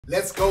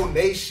Let's go,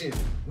 nation.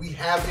 We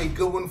have a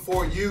good one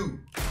for you.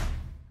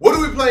 What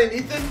are we playing,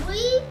 Ethan?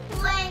 We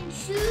playing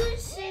Shoe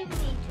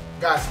Simulator.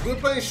 Guys, we're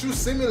playing Shoe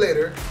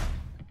Simulator.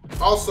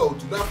 Also,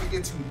 do not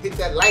forget to hit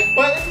that like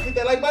button. Hit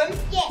that like button?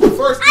 Yes. But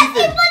first, I Ethan.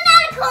 see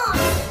banana corn.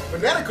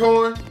 Banana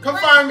corn? Come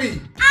find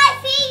me. I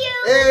see you.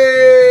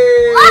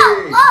 Hey.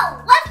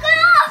 Whoa, what's going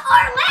on?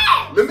 Our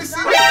legs. Let me see.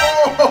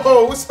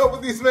 Oh, what's up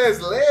with these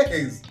man's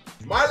legs?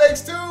 My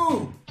legs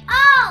too.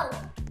 Oh.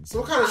 So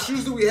what kind of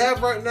shoes do we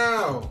have right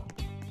now?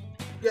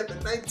 We got the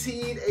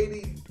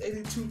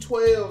 1982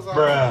 12s on.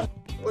 Bruh.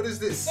 What is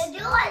this? They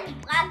do like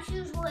black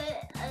shoes with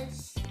a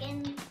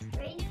skin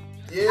race.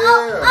 Yeah.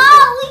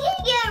 Oh, we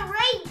can get a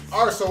race.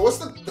 Alright, so what's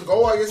the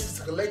goal, I guess, is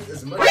to collect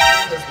as much shoes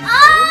as we can.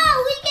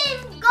 Oh, we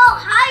can go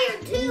higher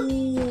too.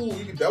 Ooh,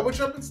 you can double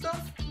jump and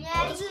stuff? Yeah,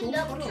 that's you can cool.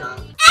 double Hold jump.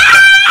 on.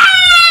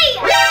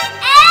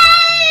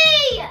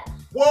 Hey!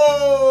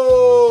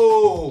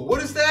 Whoa!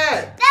 What is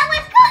that? That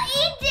was called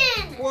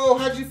Ethan. Whoa,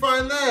 how'd you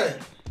find that?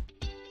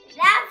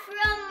 That's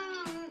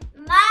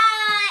from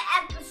my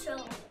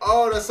episode.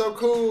 Oh, that's so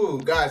cool.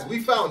 Guys, we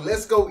found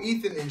Let's Go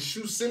Ethan in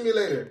Shoe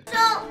Simulator.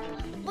 So,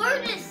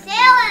 we're to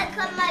sell it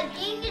because my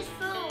game is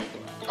full.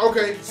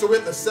 Okay, so we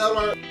have to sell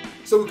our...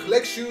 So we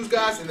collect shoes,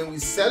 guys, and then we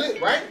sell it,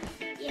 right?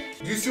 Yeah.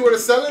 Do you see where to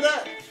sell it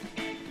at?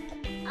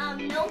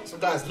 Nope. So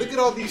guys, look at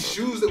all these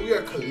shoes that we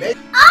are collecting.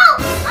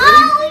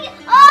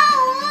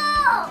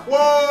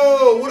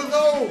 Whoa, what are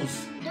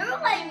those? They're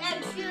like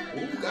nice shoes.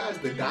 Ooh, guys,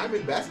 the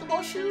diamond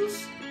basketball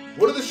shoes?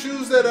 What are the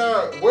shoes that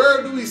are,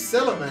 where do we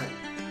sell them at?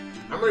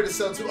 I'm ready to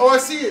sell too. Oh, I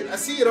see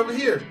it over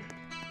here.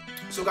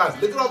 So guys,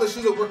 look at all the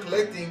shoes that we're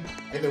collecting,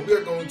 and then we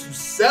are going to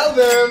sell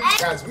them.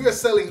 Guys, we are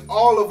selling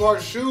all of our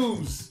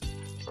shoes.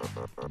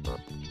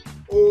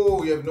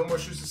 Oh, you have no more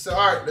shoes to sell.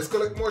 All right, let's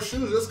collect more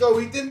shoes. Let's go,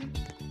 Ethan.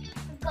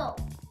 Let's go.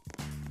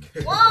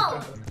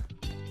 Whoa.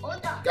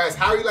 Hold on. Guys,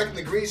 how are you liking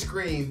the green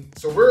screen?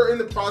 So we're in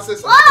the process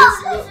of Whoa,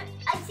 fixing up.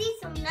 I see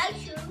some nice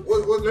shoes.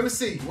 What, let me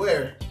see,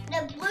 where?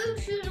 The blue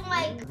shoes are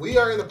like... We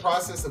are in the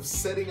process of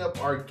setting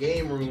up our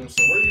game room,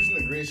 so we're using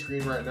the green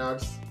screen right now.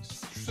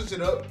 Just switch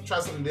it up, try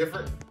something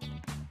different.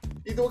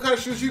 Ethan, what kind of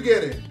shoes you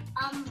getting?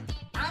 I'm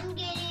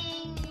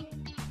getting...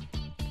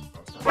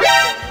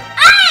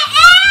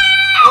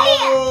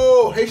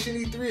 Oh, Haitian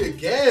E3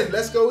 again.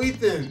 Let's go,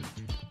 Ethan.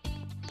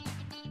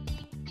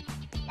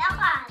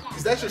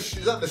 Is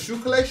that the shoe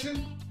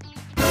collection?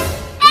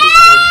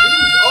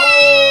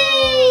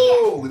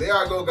 Oh, there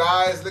I go,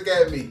 guys. Look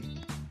at me.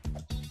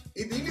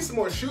 Ethan, you need some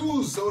more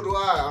shoes. So do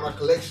I on our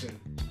collection.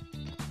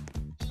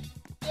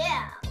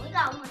 Yeah, we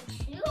got one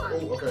shoe.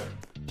 Oh, okay.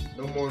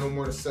 No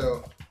more to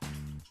sell.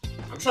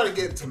 I'm trying to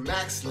get to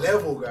max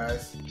level,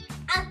 guys.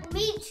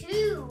 Me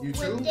too. You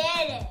too? We did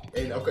it.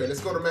 Hey, okay, let's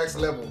go to max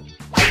level.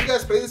 Have you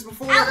guys played this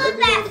before? I Let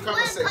me know in the was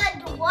comment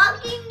section. but the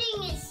walking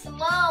thing is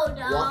slow,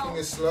 though. Walking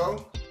is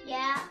slow?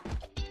 Yeah.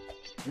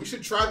 We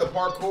should try the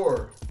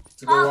parkour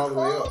to go all the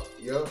way up.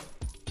 Yep.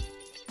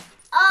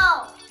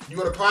 Oh. You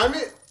want to climb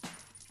it?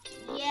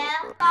 Yeah,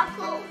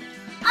 parkour.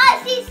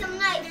 I see some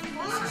nice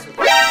ones.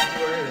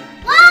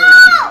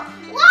 Whoa!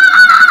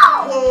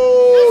 Whoa!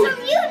 Whoa! There's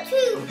some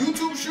YouTube.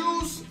 YouTube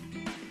shoes?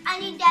 I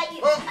need that.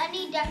 Oh. I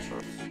need that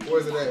shoes.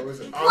 Where's it at? Where's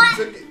it? Oh, What?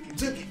 you took it. You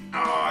took it.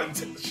 Oh, you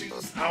took the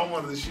shoes. I want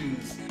one of the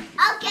shoes.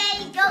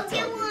 Okay, go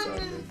get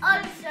one.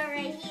 Also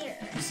right here.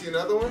 You see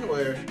another one?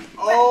 Where?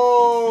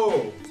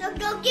 Oh! So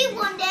go get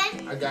one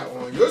then. I got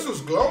one. Yours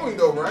was glowing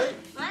though, right?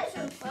 Mine's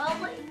are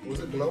probably Was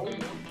it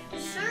glowing? the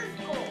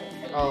circle.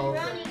 Oh, okay.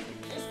 Running,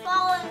 just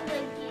following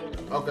with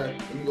you. Okay,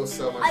 let me go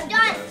sell my I'm shoes,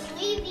 not guys.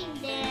 sleeping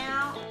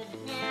down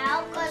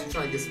now, cause You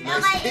trying to get some now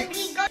nice if kicks?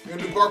 we go, You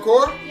gonna do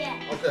parkour?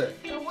 yeah. Okay.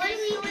 So what are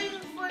we waiting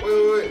for?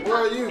 Wait. Where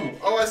are you?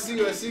 Oh, I see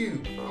you.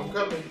 I'm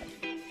coming.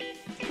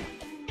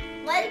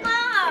 What's going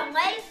on?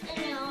 Legs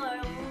in your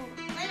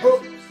Oh,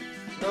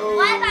 no.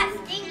 Why I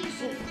got stinky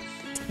shoes?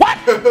 What?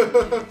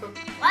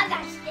 Why I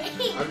got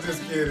stinky? I'm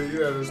just kidding.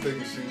 You have those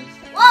stinky shoes.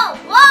 Whoa!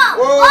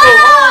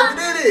 Oh, you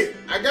did it.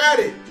 I got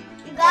it.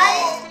 You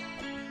got it?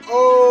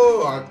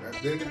 Oh,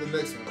 I didn't get the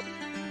next one.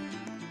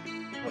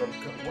 Hold on,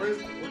 where's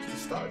the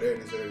start? There it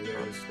is. There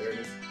it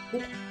is.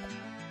 Oh!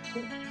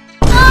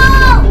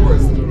 Parkour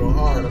is a little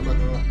hard. I'm not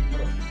gonna lie.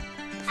 Hold on.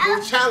 It's a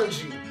little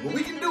challenging, but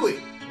we can do it.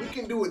 We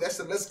can do it. That's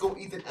the Let's Go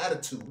Ethan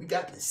attitude. We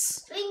got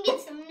this. We can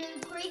get some new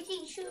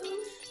crazy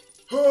shoes.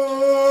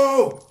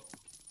 Oh!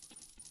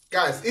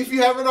 Guys, if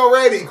you haven't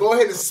already, go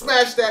ahead and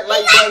smash that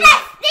like button. He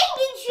got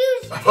stinky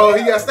shoes. Oh,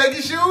 he got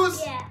stinky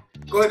shoes? Yeah.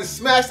 Go ahead and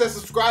smash that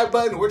subscribe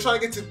button. We're trying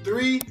to get to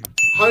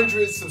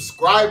 300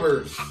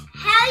 subscribers.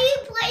 How you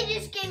play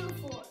this game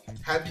before?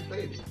 Have you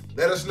played it?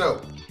 Let us know.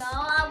 So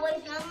I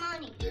waste my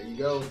money. There you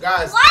go,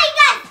 guys. Why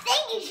you got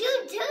stinky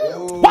shoes too?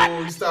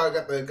 Oh, you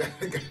started got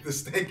the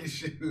stinky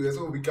shoe. That's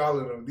what we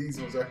calling them. These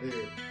ones right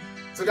here.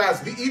 So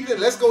guys,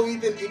 Let's Go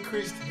Ethan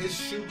increased his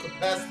shoe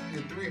capacity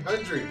to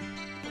 300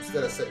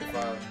 instead of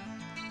 75.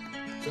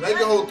 So now you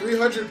can hold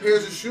 300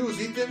 pairs of shoes,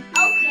 Ethan.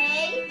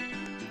 Okay.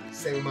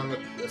 Same amount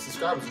of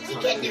subscribers. We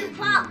can do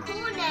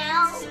parkour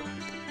now.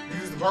 You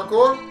use the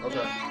parkour? Okay.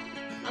 Yeah.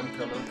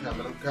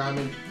 I'm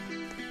coming.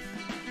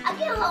 I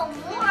can hold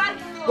more. I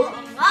can hold a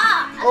lot. I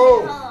Oh.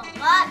 can hold a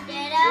lot,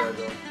 Dada. There I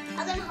go. I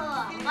can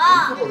hold a You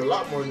lot. can hold a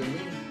lot more than me.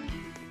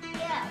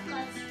 Yeah,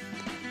 because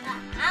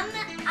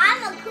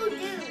I'm a cool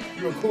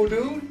dude. You a cool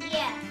dude?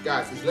 Yeah.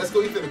 Guys, let's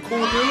go eat the cool dude. I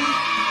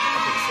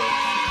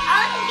I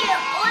want to get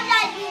all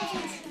that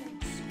YouTube shoes.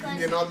 think so. You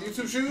getting all the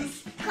YouTube shoes?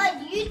 Because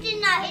you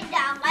did not hit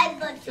that like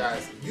button.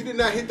 Guys, you did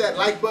not hit that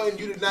like button.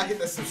 You did not hit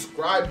that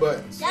subscribe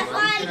button. So That's now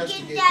why Ethan I has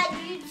to get that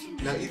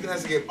YouTube. Now Ethan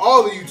has to get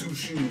all the YouTube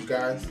shoes,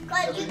 guys.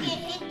 Because you can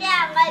hit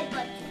that like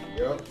button.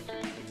 Yep.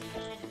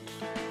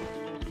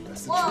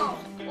 That's the Whoa,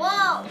 truth.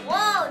 whoa,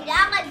 whoa.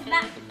 That like it's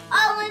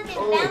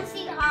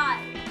bouncy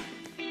high.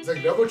 It's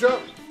like double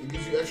jump. It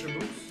gives you extra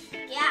boosts.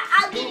 Yeah,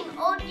 I'm getting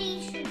all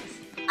these shoes.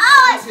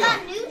 Oh, it's Yeah.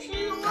 got new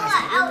shoes.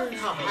 Guys, remember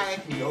how high I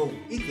can go?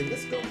 Ethan,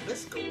 let's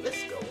go.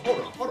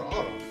 Hold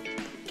on.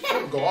 I'm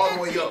gonna go all the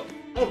way up.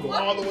 I'm gonna go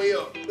all the way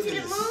up. Look To at the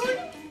this. moon?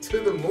 To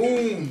the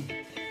moon.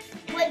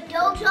 With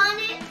Doge on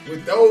it?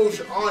 With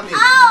Doge on it.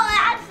 Oh, it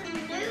has some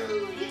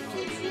new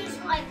YouTube shoes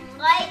like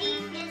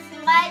lighting. It's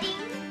lighting.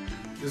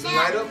 Does it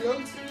light up,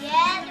 youngs?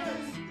 Yeah,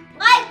 there's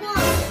light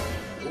one.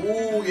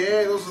 Ooh,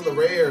 yeah, those are the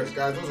rares,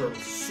 guys. Those are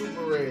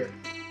super rare.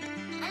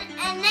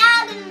 And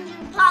now I'm gonna do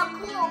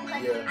parkour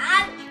because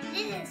Yeah.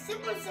 this is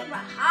super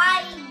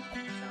high.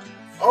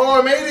 Oh,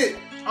 I made it.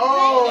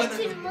 Oh,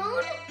 Ready to the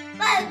moon?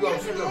 But Keep going,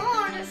 there's some keep going.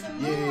 more. There's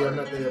some more. yeah, I'm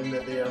not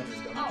there. I'm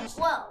just Oh,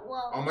 gonna.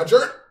 whoa. On my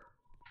jerk.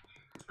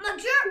 I'm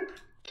a jerk.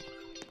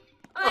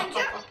 I'm a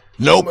jerk.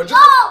 Nope. On my jerk.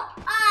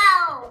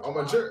 Oh! On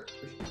my jerk.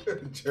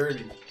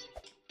 Journey.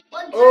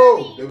 What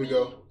Oh, journey? there we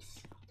go.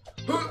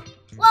 Whoa!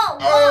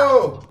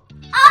 Oh,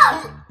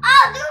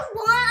 There's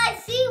one. I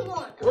see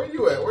one. where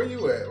you at? We're on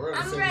the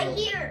I'm same right level.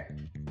 here.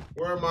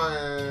 Where am I?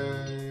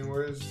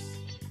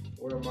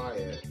 Where am I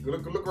at?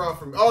 Look around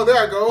for me. Oh, there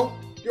I go.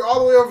 You're all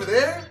the way over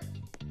there?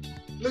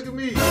 Look at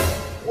me.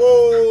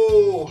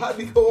 Whoa, how'd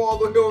you go all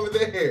the way over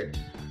there?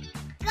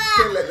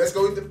 Let's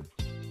go eat the.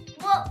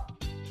 Whoa!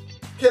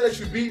 Can't let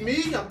you beat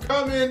me. I'm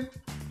coming.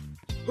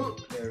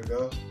 There we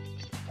go.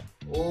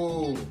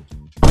 Ooh.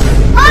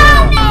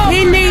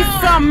 He needs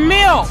some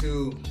milk.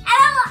 Two.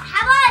 How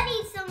about I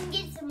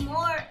get some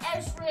more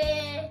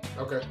extra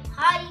Okay.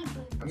 high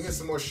boots? I'm getting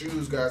some more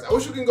shoes, guys. I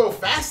wish we can go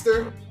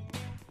faster.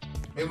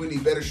 Maybe we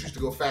need better shoes to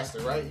go faster,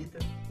 right,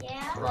 Ethan?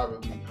 Yeah.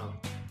 Probably, huh?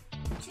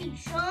 To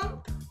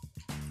jump.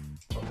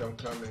 Okay, I'm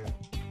coming.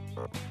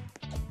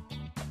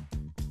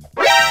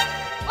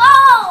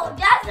 Whoa!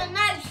 That's a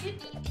nice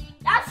shoot.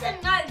 That's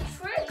a nice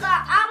trick.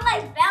 I'm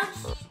like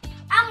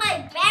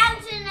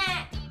bouncing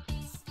that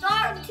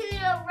star to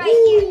the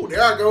right Ooh,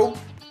 there I go.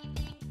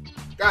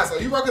 Guys,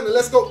 are you rocking the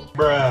Let's Go?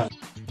 Bruh.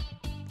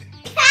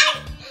 here.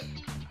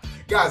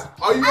 Guys,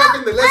 are you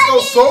rocking the Let's Go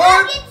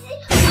sword?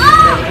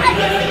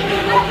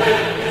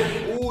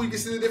 Ooh, you can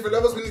see the different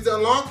levels we need to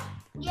unlock.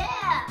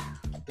 Yeah,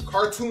 The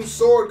cartoon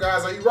sword,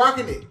 guys. Are you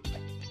rocking it?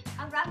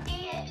 I'm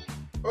rocking it.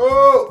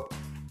 Oh,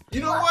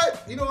 you know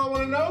what? You know what I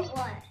want to know?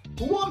 What?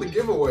 Who won the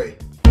giveaway?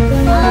 Me.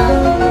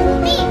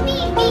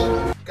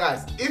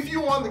 Guys, if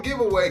you won the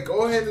giveaway,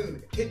 go ahead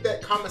and hit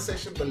that comment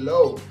section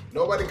below.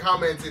 Nobody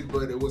commented,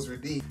 but it was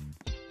redeemed.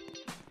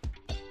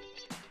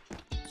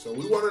 So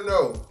we want to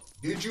know,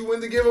 did you win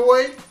the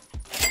giveaway?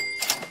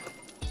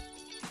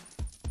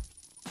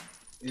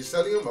 You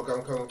selling them? Okay,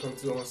 I'm coming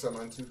too. I want to sell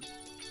mine too.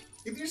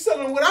 If you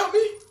selling them without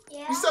me?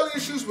 Yeah. You selling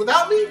your shoes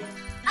without me?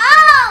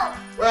 Oh!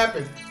 What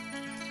happened?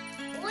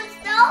 What's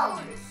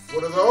those?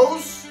 What are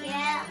those?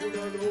 Yeah. What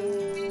are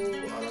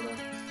those? I don't know.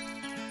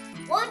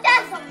 Well,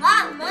 that's a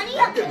lot of money.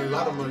 I'm getting a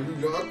lot of money. You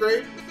gonna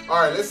upgrade? All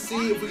right, let's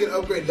see if we can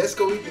upgrade. Let's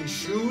go eat these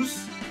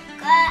shoes.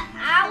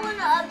 I want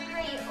to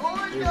upgrade all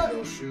There's those.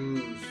 no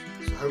shoes.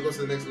 So how do we go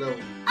to the next level?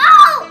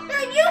 Oh, they're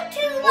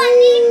YouTube. I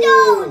need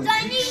those. I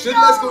need Should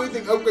those. Let's Go Eat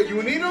the upgrade.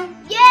 You need them?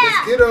 Yeah.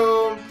 Let's get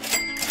them.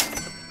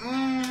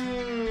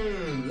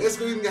 Let's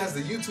Go Eat has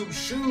the YouTube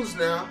shoes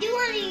now. You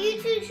want the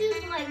YouTube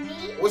shoes like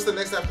me? What's the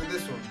next after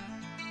this one?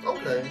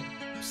 Okay.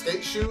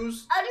 Skate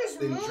shoes. Oh, there's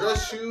Then more.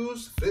 dress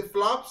shoes. Flip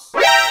flops.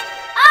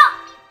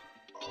 Oh,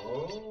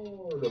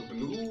 Oh, the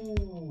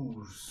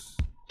blues.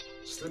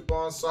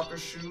 Slip-on soccer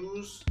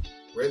shoes.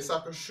 Red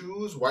soccer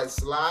shoes. White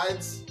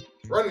slides.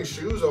 Running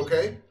shoes,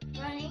 okay.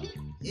 running.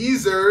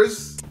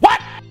 Easers.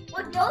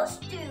 What those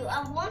do?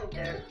 I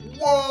wonder.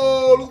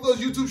 Whoa, look at those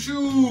YouTube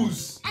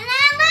shoes. And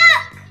then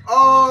look.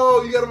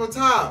 Oh, you got them on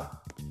top.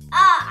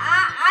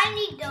 I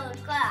need those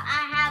because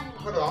I have them.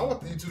 Hold on, I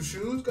want the YouTube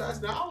shoes, guys.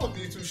 Now I want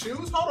the YouTube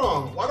shoes. Hold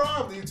on, why don't I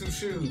have the YouTube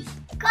shoes?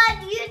 Because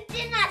you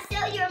did not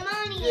sell your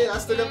money. Yeah, I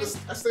still got the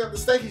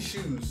stanky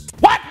shoes.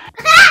 What?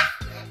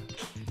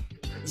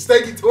 The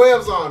stanky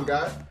 12s on,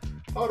 guys.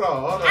 Hold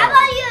on. How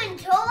about you in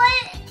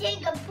toilet,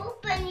 take a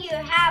poop, and you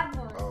have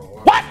one?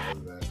 Oh, What?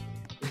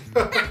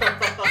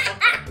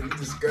 You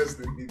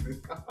disgusting,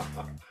 Ethan.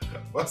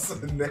 What's so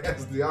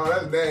nasty? Oh,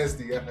 that's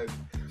nasty, guys.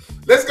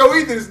 Let's Go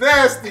Eat this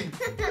nasty.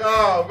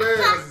 Oh man,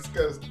 that's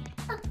disgusting.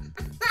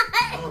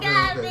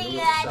 Gotta okay, be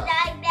we'll shop.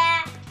 like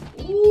that.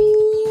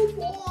 Ooh,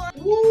 boy.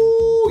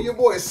 Ooh, your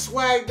boy is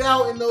swagged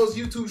out in those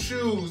YouTube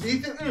shoes.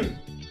 Ethan,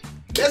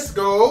 let's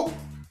go.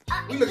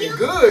 We looking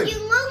good. You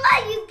look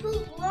like you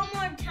poop one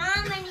more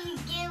time and you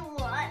get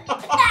one.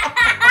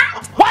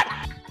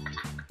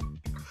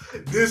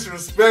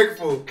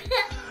 Disrespectful.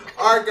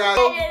 All right, guys.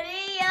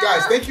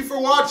 Guys, thank you for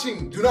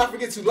watching. Do not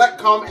forget to like,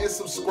 comment, and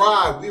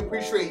subscribe. We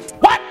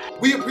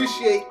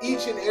appreciate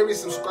each and every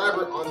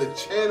subscriber on the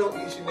channel,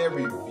 each and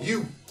every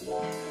view.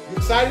 You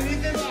excited,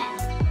 Ethan?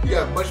 Yeah. We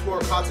got much more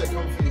content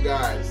coming for you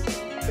guys.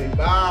 Say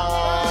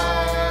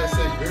bye.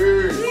 Say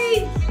peace.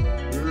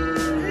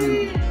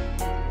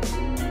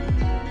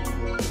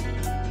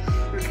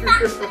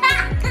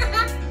 Peace.